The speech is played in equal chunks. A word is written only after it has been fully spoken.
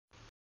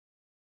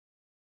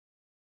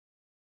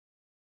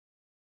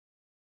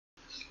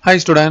Hi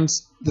students,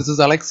 this is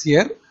Alex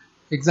here.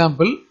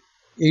 Example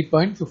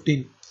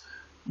 8.15.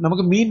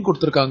 நமக்கு மீன்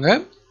கொடுத்திருக்காங்க,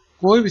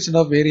 coefficient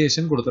of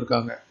variation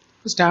கொடுத்திருக்காங்க.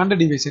 Standard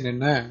deviation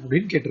என்ன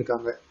அப்படினு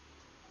கேட்டிருக்காங்க.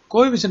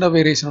 Coefficient of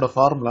variation ஓட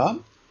formula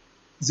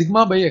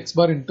sigma by x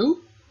bar into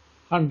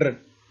 100.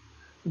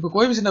 இப்போ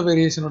coefficient of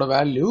variation ஓட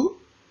value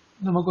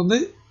நமக்கு வந்து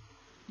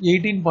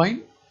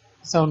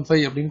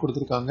 18.75 அப்படினு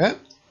கொடுத்திருக்காங்க.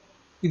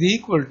 இது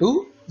equal to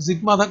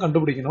sigma தான்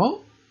கண்டுபிடிக்கணும்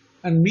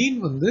and mean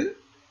வந்து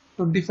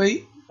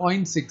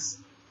 25.6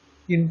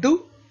 into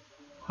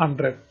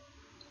 100.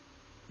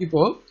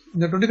 இப்போ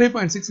இந்த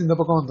 25.6 இந்த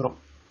பக்கம் வந்துரும்.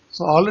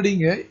 So already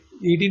இங்க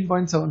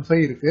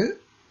 18.75 இருக்கு.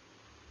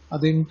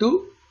 அது into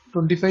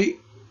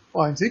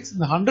 25.6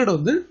 இந்த 100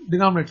 வந்து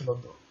denominator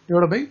வந்துரும்.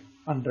 divided by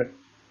 100.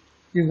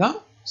 இதுதான்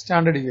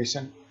standard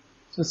deviation.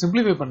 So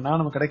simplify பண்ணா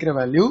நமக்கு கிடைக்கிற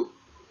value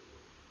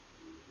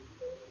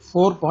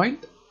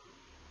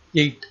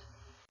 4.8.